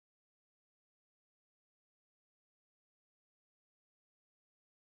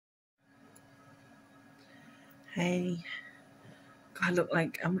Hey, I look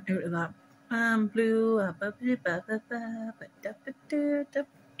like I'm out of that. I'm blue.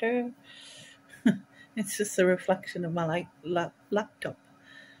 It's just a reflection of my laptop.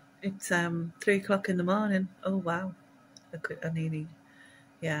 It's 3 o'clock in the morning. Oh wow! I nearly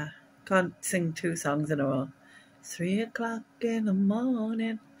can't sing two songs in a row. 3 o'clock in the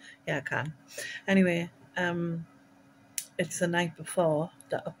morning. Yeah, I can. Anyway, it's the night before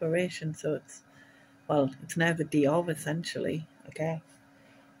the operation, so it's now the day of essentially. Okay.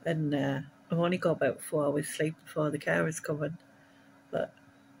 And I've only got about 4 hours sleep before the carers come in, but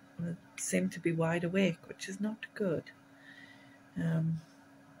I seem to be wide awake, which is not good. Um,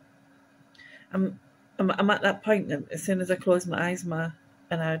 I'm, I'm at that point that as soon as I close my eyes, and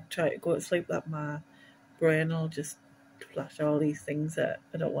I try to go to sleep, that my brain will just flash all these things that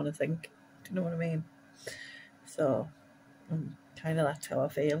I don't want to think. Do you know what I mean? So kind of that's how I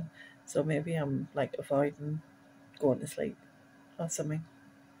feel. So maybe I'm like avoiding going to sleep or something.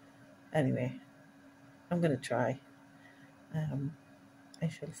 Anyway, I'm gonna try. I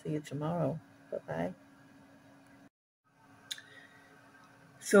shall see you tomorrow. Bye-bye.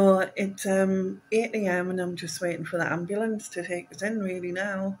 So it's 8 a.m. and I'm just waiting for the ambulance to take us in really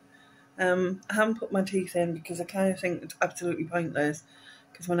now. I haven't put my teeth in because I kind of think it's absolutely pointless,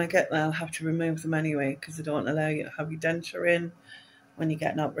 because when I get there I'll have to remove them anyway because they don't allow you to have your denture in when you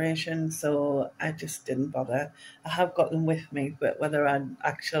get an operation, so I just didn't bother. I have got them with me, but whether I'd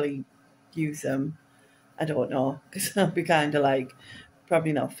actually use them, I don't know, because I'll be kind of like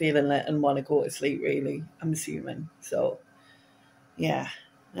probably not feeling it and want to go to sleep really, I'm assuming. So yeah.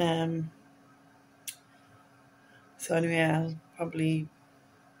 So anyway, I'll probably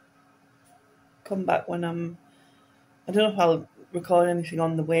come back when I don't know if I'll record anything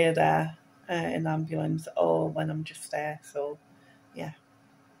on the way there in the ambulance or when I'm just there. So yeah.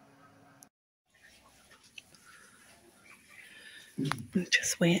 I'm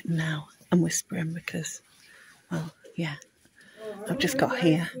just waiting now. I'm whispering because, well, yeah, I've just got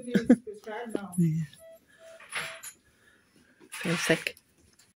here. Yeah. Feel sick.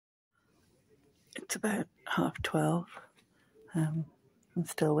 It's about 12:30. I'm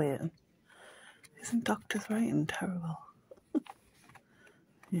still waiting. Isn't doctor's writing terrible?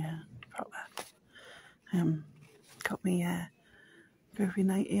 Yeah, proper. Got me groovy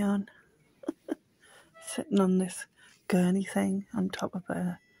nightie on, sitting on this gurney thing on top of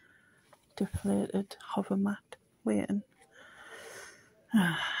a deflated hover mat, waiting.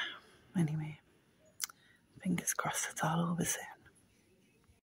 Anyway, fingers crossed it's all over soon.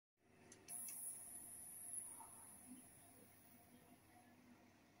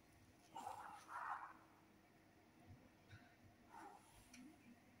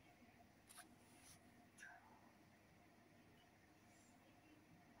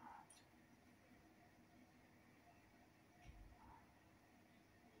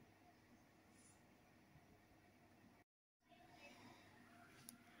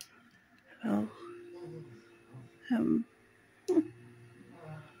 Well,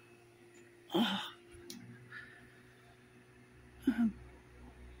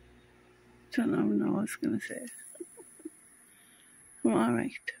 don't know what I was going to say. I'm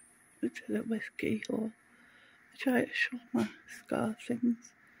alright. It's a whiskey, or I try to show my scar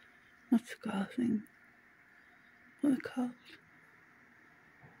things. Not scar things. What are they called?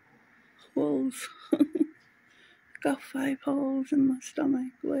 Holes. Got 5 holes in my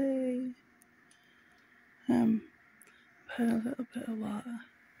stomach. Way. Put a little bit of water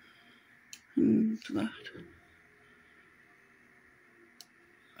and that.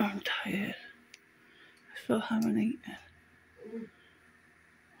 I'm tired. I still haven't eaten.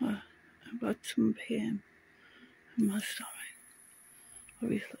 Well, I've got some pain in my stomach,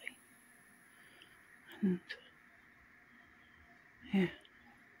 obviously. And yeah,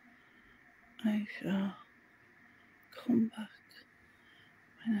 I shall come back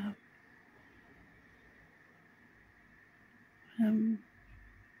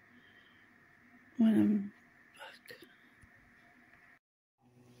when I'm back.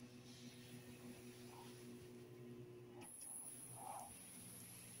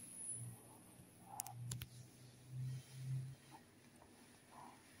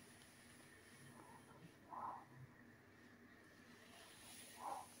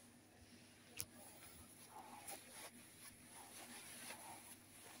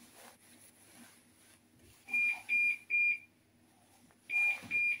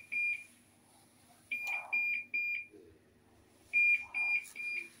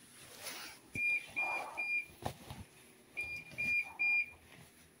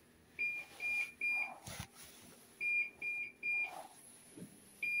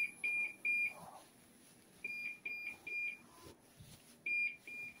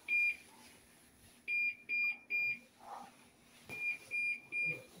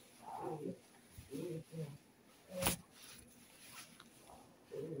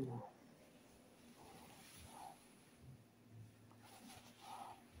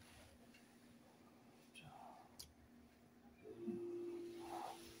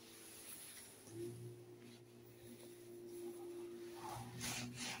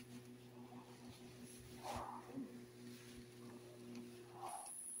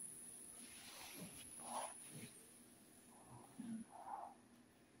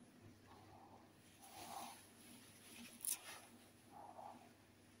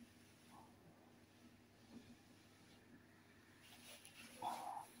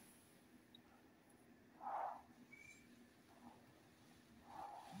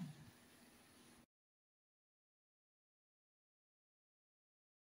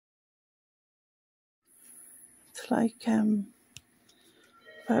 It's like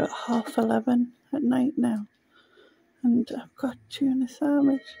about 11:30 at night now, and I've got tuna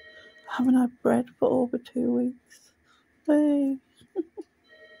sandwich. I haven't had bread for over 2 weeks. Hey.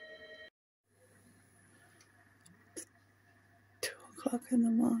 2 o'clock in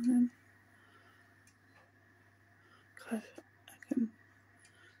the morning. God, I can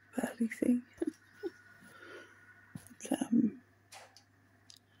barely see. It's, I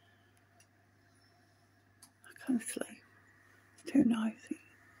can't sleep. It's too noisy.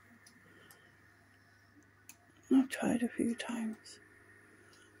 I've tried a few times.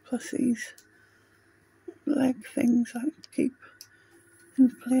 Plus these leg things I keep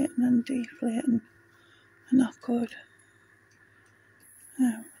inflating and deflating are not good.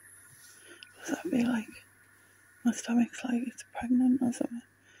 Plus I feel like my stomach's like it's pregnant or something.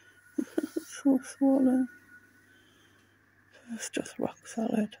 It's so swollen. It's just rock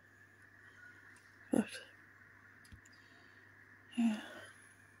solid. But yeah.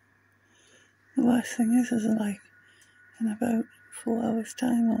 The worst thing is like in about 4 hours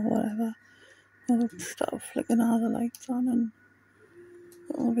time or whatever, I'll start flicking all the lights on and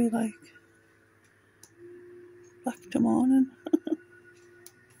it'll be like back to morning.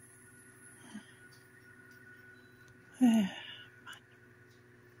 Yeah.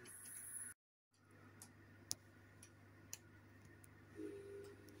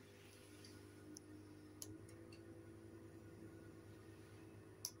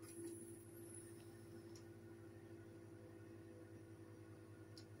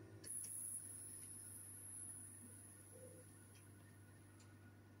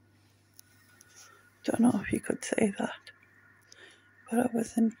 Don't know if you could say that, but I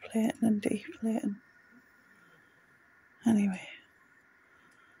was inflating and deflating. Anyway,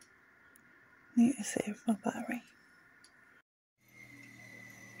 need to save my battery.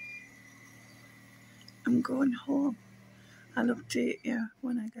 I'm going home. I'll update you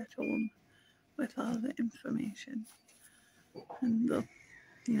when I get home with all the information and the,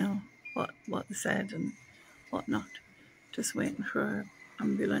 what they said and what not. Just waiting for an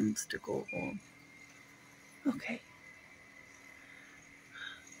ambulance to go home. Okay.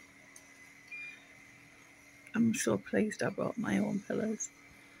 I'm so pleased I brought my own pillows,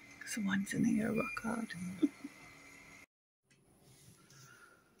 because the ones in here are rock hard.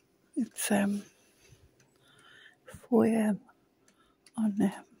 It's 4 AM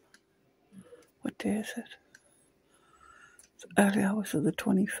on what day is it? It's early hours of the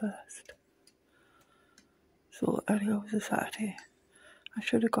 21st. So early hours of Saturday. I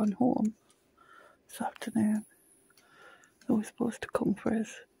should have gone home this afternoon. They were supposed to come for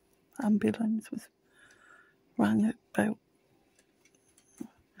us. Ambulance was rang about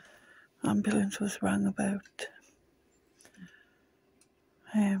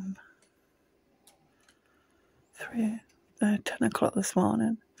 10 o'clock this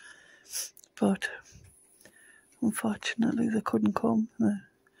morning, but unfortunately they couldn't come. They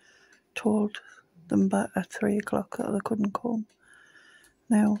told them back at 3 o'clock that they couldn't come.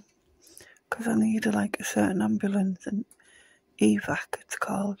 Now, because I needed like a certain ambulance, and evac it's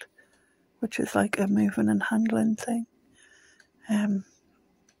called, which is like a moving and handling thing.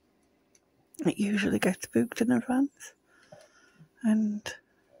 It usually gets booked in advance, and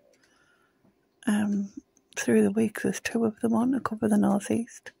through the week there's 2 of them on to cover the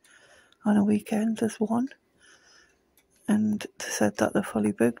northeast. On a weekend there's 1, and they said that they're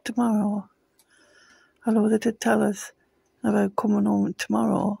fully booked tomorrow. Although they did tell us about coming home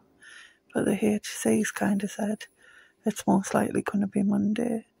tomorrow, but the HC's kind of said it's most likely going to be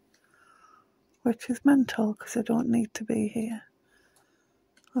Monday, which is mental because I don't need to be here.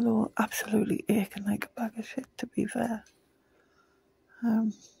 Although absolutely aching like a bag of shit, to be fair.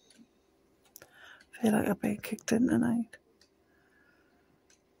 I feel like I've been kicked in tonight.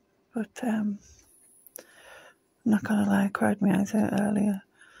 But I'm not gonna lie, I cried my eyes out earlier.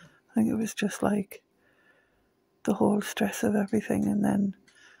 I think it was just like the whole stress of everything, and then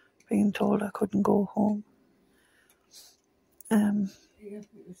being told I couldn't go home.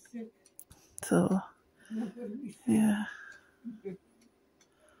 So yeah.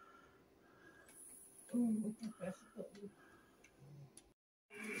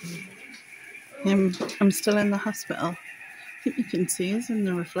 I'm still in the hospital. I think you can see us in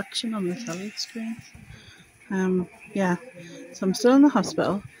the reflection on the telly screen. Yeah, so I'm still in the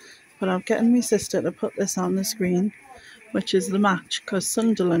hospital, but I'm getting my sister to put this on the screen, which is the match, because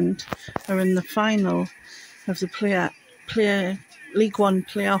Sunderland are in the final of the League One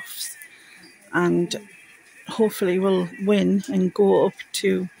playoffs, and hopefully will win and go up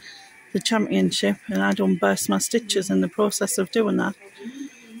to the championship. And I don't burst my stitches in the process of doing that.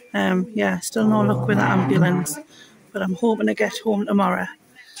 Yeah, still no luck with that ambulance. but I'm hoping to get home tomorrow.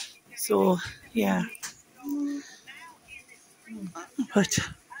 So yeah, but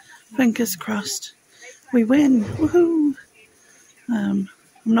fingers crossed we win. Woohoo! I'm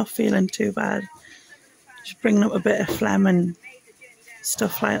not feeling too bad. Just bringing up a bit of phlegm and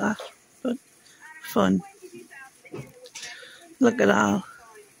stuff like that, but fun. Look at that.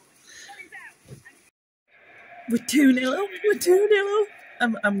 We're 2-0 up. We're 2-0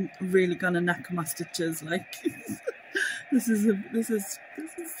 up. I'm really gonna knack my stitches. Like this is amazing.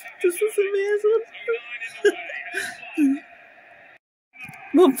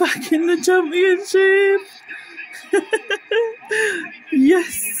 We're back in the championship.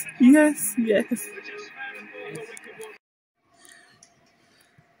 Yes, yes, yes.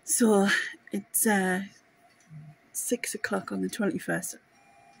 So it's 6 o'clock on the 21st,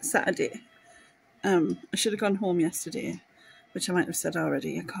 Saturday. I should have gone home yesterday, which I might have said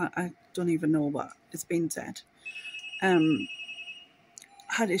already. I don't even know what has been said.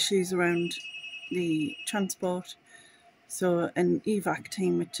 Had issues around the transport. So an evac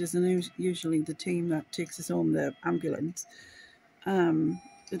team, which is usually the team that takes us home, the ambulance,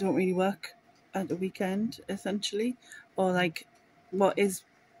 they don't really work at the weekend, essentially. Or like what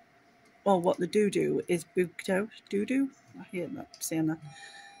they do is booked out. I hear that saying that.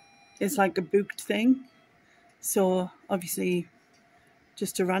 It's like a booked thing. So obviously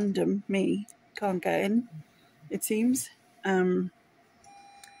just a random me can't get in, it seems.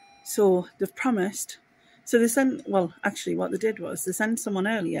 So they've promised. So they sent, well, actually what they did was they sent someone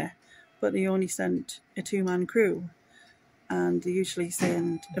earlier, but they only sent a 2-man crew. And they usually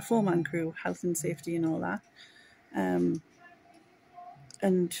send a 4-man crew, health and safety and all that. And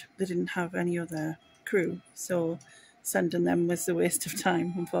they didn't have any other crew. So sending them was a waste of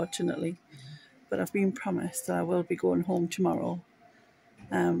time, unfortunately. But I've been promised that I will be going home tomorrow,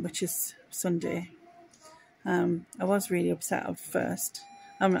 which is Sunday. I was really upset at first.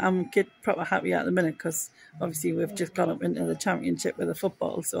 I'm proper happy at the minute because obviously we've just gone up into the championship with the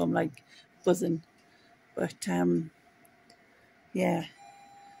football, so I'm like buzzing. But yeah,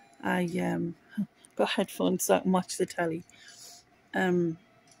 I got headphones so I can watch the telly. But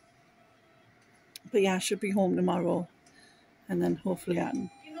yeah, I should be home tomorrow, and then hopefully I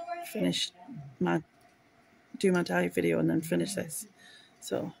can do my diet video and then finish this.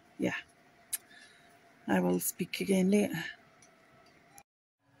 So yeah, I will speak again later.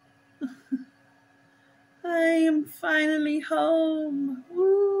 I am finally home.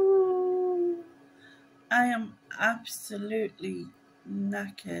 Woo! I am absolutely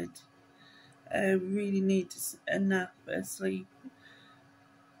knackered. I really need a nap, a sleep,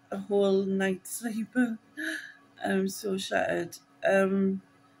 a whole night's sleep. I'm so shattered. And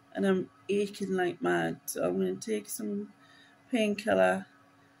I'm aching like mad. So I'm going to take some painkiller.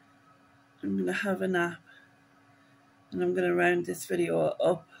 I'm going to have a nap. And I'm going to round this video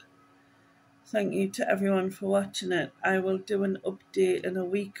up. Thank you to everyone for watching it. I will do an update in a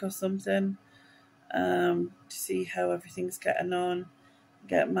week or something to see how everything's getting on.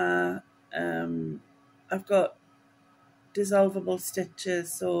 Get my, I've got dissolvable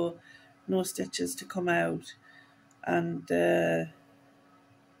stitches, so no stitches to come out. And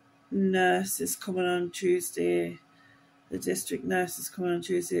nurse is coming on Tuesday. The district nurse is coming on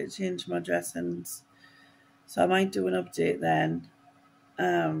Tuesday to change my dressings. So I might do an update then.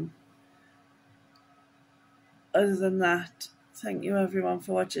 Other than that, thank you everyone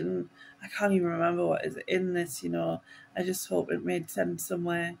for watching. I can't even remember what is in this, I just hope it made sense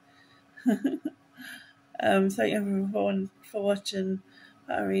somewhere. Thank you everyone for watching.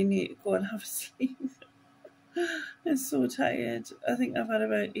 I really need to go and have a sleep. I'm so tired. I think I've had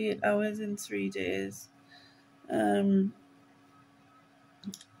about 8 hours in 3 days. Yeah,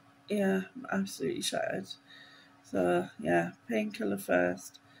 I'm absolutely shattered. So yeah, painkiller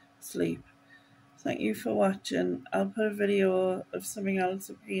first, sleep. Thank you for watching. I'll put a video of something else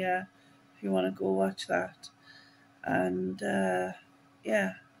up here if you want to go watch that. And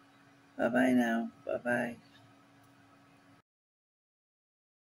yeah, bye bye now. Bye bye.